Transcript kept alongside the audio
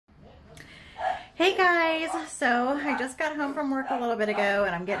Hey guys, so I just got home from work a little bit ago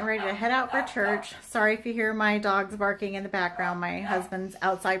and I'm getting ready to head out for church. Sorry if you hear my dogs barking in the background. My husband's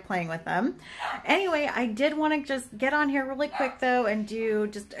outside playing with them. Anyway, I did want to just get on here really quick though and do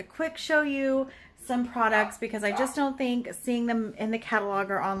just a quick show you some products because I just don't think seeing them in the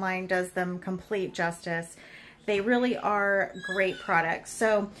catalog or online does them complete justice. They really are great products.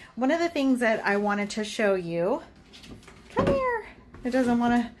 So one of the things that I wanted to show you, come here, it doesn't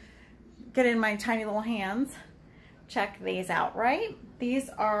want to get in my tiny little hands. Check these out, right? These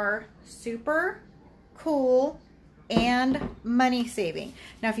are super cool and money saving.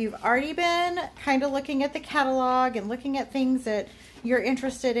 Now, if you've already been kind of looking at the catalog and looking at things that you're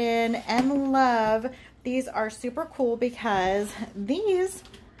interested in and love, these are super cool because these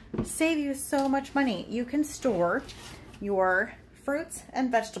save you so much money. You can store your fruits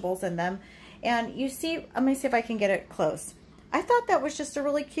and vegetables in them. And you see, let me see if I can get it close. I thought that was just a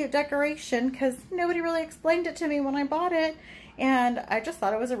really cute decoration because nobody really explained it to me when I bought it. And I just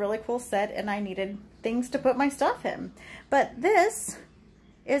thought it was a really cool set and I needed things to put my stuff in. But this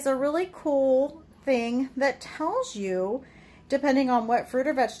is a really cool thing that tells you, depending on what fruit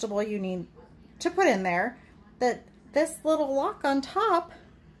or vegetable you need to put in there, that this little lock on top,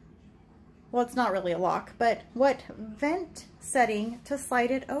 well, it's not really a lock, but what vent setting to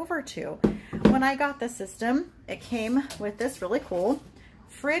slide it over to. When I got the system, it came with this really cool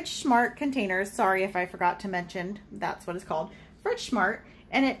Fridge Smart containers. Sorry if I forgot to mention, that's what it's called, Fridge Smart.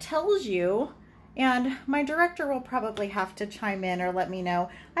 And it tells you, and my director will probably have to chime in or let me know.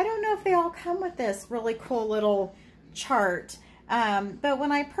 I don't know if they all come with this really cool little chart. But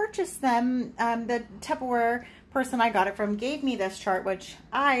when I purchased them, the Tupperware person I got it from gave me this chart, which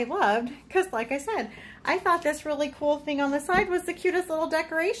I loved because, like I said, I thought this really cool thing on the side was the cutest little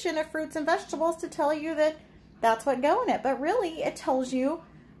decoration of fruits and vegetables to tell you that that's what go in it. But really, it tells you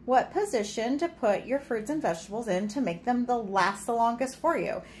what position to put your fruits and vegetables in to make them last the longest for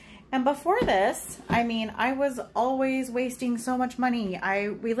you. And before this, I mean, I was always wasting so much money.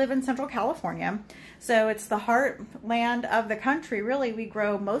 We live in Central California, so it's the heartland of the country. Really, we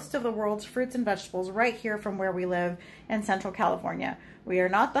grow most of the world's fruits and vegetables right here from where we live in Central California. We are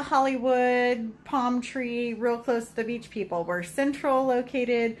not the Hollywood, palm tree, real close to the beach people. We're central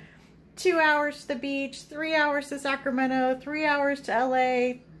located, 2 hours to the beach, 3 hours to Sacramento, 3 hours to LA,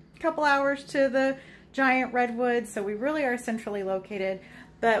 a couple hours to the giant redwoods. So we really are centrally located.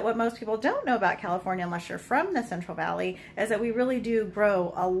 But what most people don't know about California, unless you're from the Central Valley, is that we really do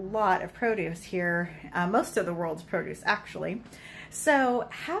grow a lot of produce here, most of the world's produce, actually. So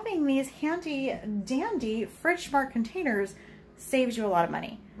having these handy dandy Fridge Smart containers saves you a lot of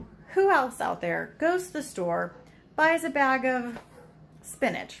money. Who else out there goes to the store, buys a bag of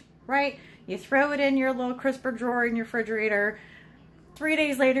spinach, right? You throw it in your little crisper drawer in your refrigerator. 3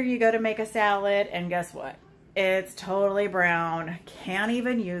 days later, you go to make a salad, and guess what? It's totally brown, can't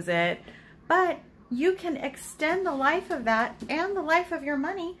even use it, but you can extend the life of that and the life of your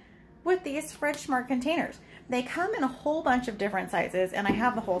money with these Fridge Smart containers. They come in a whole bunch of different sizes, and I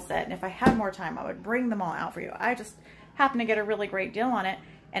have the whole set, and if I had more time, I would bring them all out for you. I just happen to get a really great deal on it,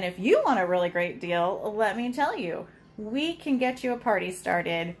 and if you want a really great deal, let me tell you, we can get you a party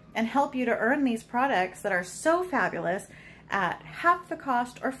started and help you to earn these products that are so fabulous at half the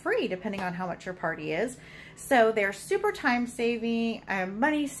cost or free, depending on how much your party is. So they're super time saving,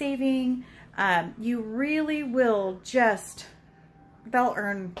 money saving. You really will just, they'll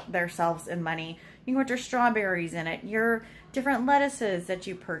earn themselves in money. You can put your strawberries in it, your different lettuces that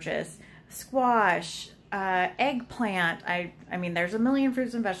you purchase, squash, eggplant. I mean, there's a million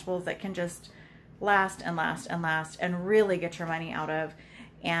fruits and vegetables that can just last and last and last and really get your money out of.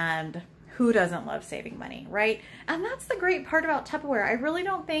 And who doesn't love saving money, right? And that's the great part about Tupperware. I really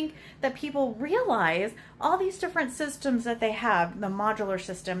don't think that people realize all these different systems that they have, the modular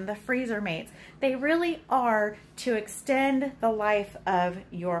system, the freezer mates, they really are to extend the life of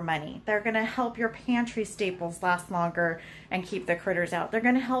your money. They're gonna help your pantry staples last longer and keep the critters out. They're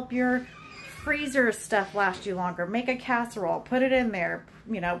gonna help your freezer stuff last you longer. Make a casserole, put it in there,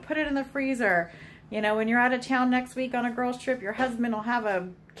 you know, put it in the freezer. You know, when you're out of town next week on a girls' trip, your husband will have a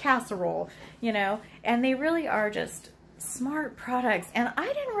casserole, you know, and they really are just smart products. And I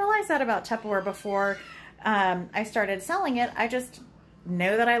didn't realize that about Tupperware before I started selling it. I just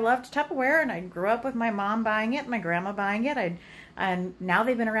know that I loved Tupperware, and I grew up with my mom buying it, my grandma buying it. And now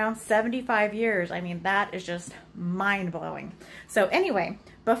they've been around 75 years. I mean, that is just mind-blowing. So anyway,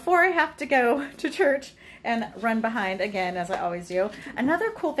 before I have to go to church and run behind again, as I always do,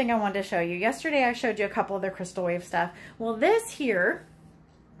 another cool thing I wanted to show you. Yesterday I showed you a couple of their Crystal Wave stuff. Well, this here,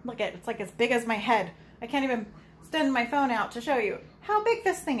 look at, it's like as big as my head. I can't even extend my phone out to show you how big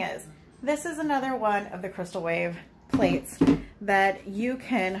this thing is. this is another one of the Crystal Wave plates that you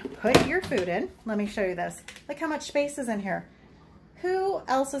can put your food in. Let me show you this. Look how much space is in here. Who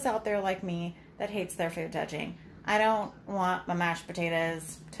else is out there like me that hates their food touching? I don't want my mashed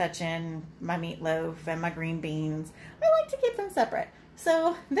potatoes touching my meatloaf and my green beans. I like to keep them separate.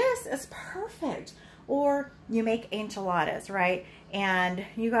 So this is perfect. Or you make enchiladas, right? And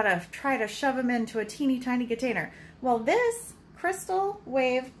you gotta try to shove them into a teeny tiny container. Well, this Crystal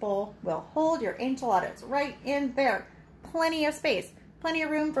Wave bowl will hold your enchiladas right in there. Plenty of space, plenty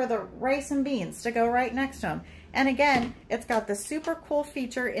of room for the rice and beans to go right next to them. And again, it's got the super cool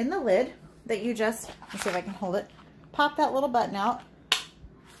feature in the lid that you just, let's see if I can hold it, pop that little button out.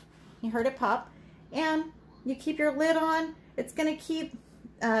 You heard it pop. And you keep your lid on. It's gonna keep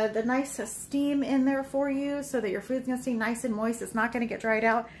the nice steam in there for you so that your food's gonna stay nice and moist. It's not gonna get dried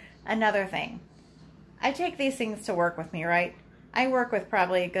out. Another thing, I take these things to work with me, right? I work with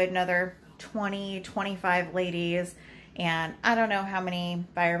probably a good another 20, 25 ladies, and I don't know how many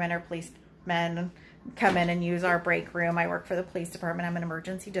firemen or policemen come in and use our break room. I work for the police department. I'm an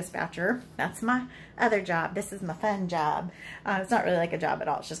emergency dispatcher. That's my other job. This is my fun job. It's not really like a job at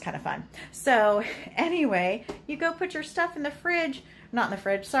all. It's just kind of fun. So anyway, you go put your stuff in the fridge, not in the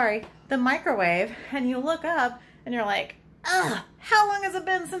fridge, sorry, the microwave, and you look up and you're like, ugh, how long has it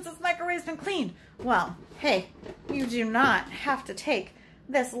been since this microwave's been cleaned? Well, hey, you do not have to take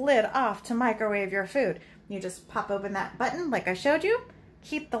this lid off to microwave your food. You just pop open that button like I showed you,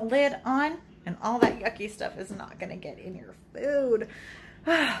 keep the lid on, and all that yucky stuff is not going to get in your food.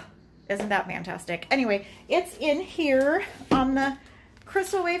 Isn't that fantastic? Anyway, it's in here on the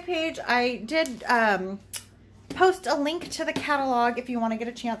Crystal Wave page. I did post a link to the catalog if you want to get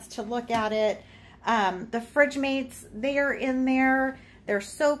a chance to look at it. The fridge mates, they are in there. They're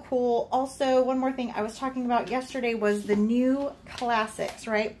so cool. Also, one more thing I was talking about yesterday was the new classics,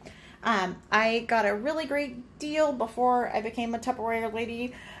 right? I got a really great deal before I became a Tupperware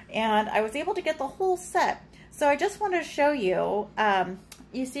lady, and I was able to get the whole set. So I just want to show you,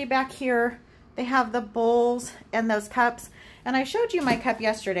 you see back here, they have the bowls and those cups. And I showed you my cup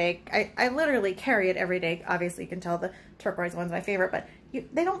yesterday. I literally carry it every day. Obviously, you can tell the turquoise one's my favorite, but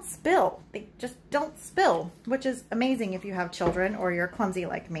they don't spill. They just don't spill, which is amazing if you have children or you're clumsy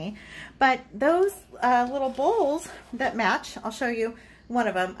like me. But those little bowls that match, I'll show you one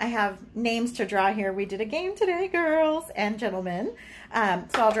of them. I have names to draw here. We did a game today, girls and gentlemen. So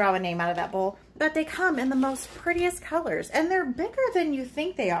I'll draw a name out of that bowl. But they come in the most prettiest colors, and they're bigger than you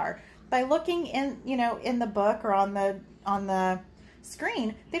think they are. By looking in, you know, in the book or on the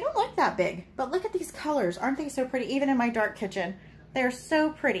screen, they don't look that big. But look at these colors. Aren't they so pretty? Even in my dark kitchen, they're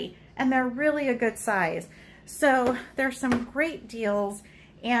so pretty, and they're really a good size. So there's some great deals.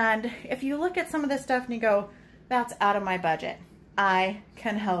 And if you look at some of this stuff and you go, that's out of my budget, I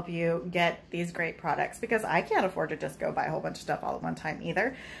can help you get these great products, because I can't afford to just go buy a whole bunch of stuff all at one time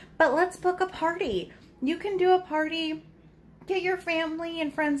either. But let's book a party. You can do a party, get your family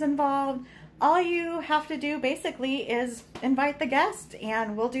and friends involved. All you have to do basically is invite the guest,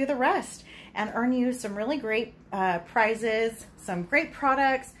 and we'll do the rest and earn you some really great prizes, some great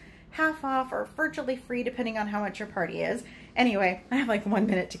products, half off or virtually free depending on how much your party is. Anyway, I have like 1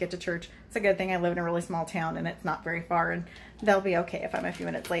 minute to get to church. It's a good thing I live in a really small town and it's not very far, and they'll be okay if I'm a few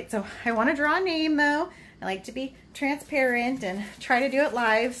minutes late. So I want to draw a name though. I like to be transparent and try to do it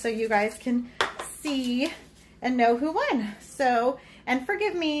live so you guys can see and know who won. So, and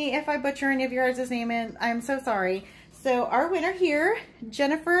forgive me if I butcher any of your guys' name, and I'm so sorry. So our winner here,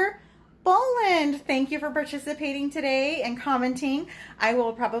 Jennifer Boland, thank you for participating today and commenting. I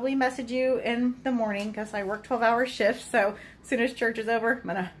will probably message you in the morning because I work 12-hour shifts. So as soon as church is over, I'm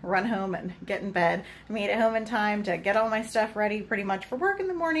gonna run home and get in bed. I made it home in time to get all my stuff ready pretty much for work in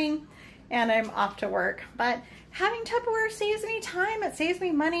the morning, and I'm off to work. But having Tupperware saves me time. It saves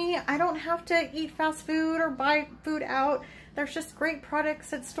me money. I don't have to eat fast food or buy food out. There's just great products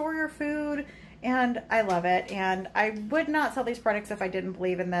that store your food, and I love it. And I would not sell these products if I didn't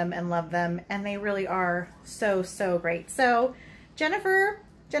believe in them and love them, and they really are so, so great. So Jennifer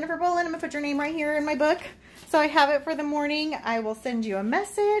Boland, I'm gonna put your name right here in my book so I have it for the morning. I will send you a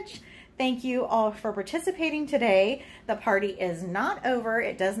message. Thank you all for participating today. The party is not over.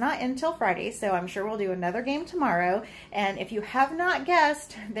 It does not end till Friday, so I'm sure we'll do another game tomorrow. And if you have not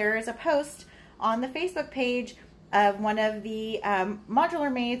guessed, there is a post on the Facebook page of one of the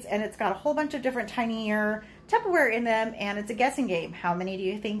modular mates, and it's got a whole bunch of different tinier Tupperware in them, and it's a guessing game. How many do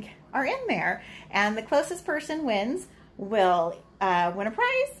you think are in there? And the closest person wins will win a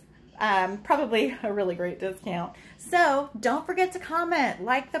prize, probably a really great discount. So don't forget to comment,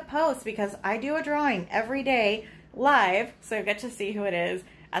 like the post, because I do a drawing every day live, so you get to see who it is.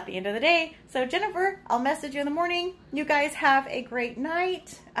 at the end of the day. So Jennifer, I'll message you in the morning. You guys have a great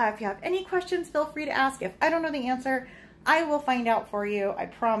night. If you have any questions, feel free to ask. If I don't know the answer, I will find out for you. I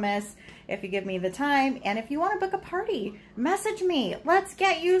promise, if you give me the time. And if you want to book a party, message me. Let's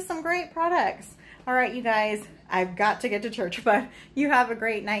get you some great products. All right, you guys, I've got to get to church, but you have a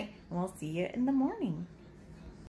great night, and we'll see you in the morning.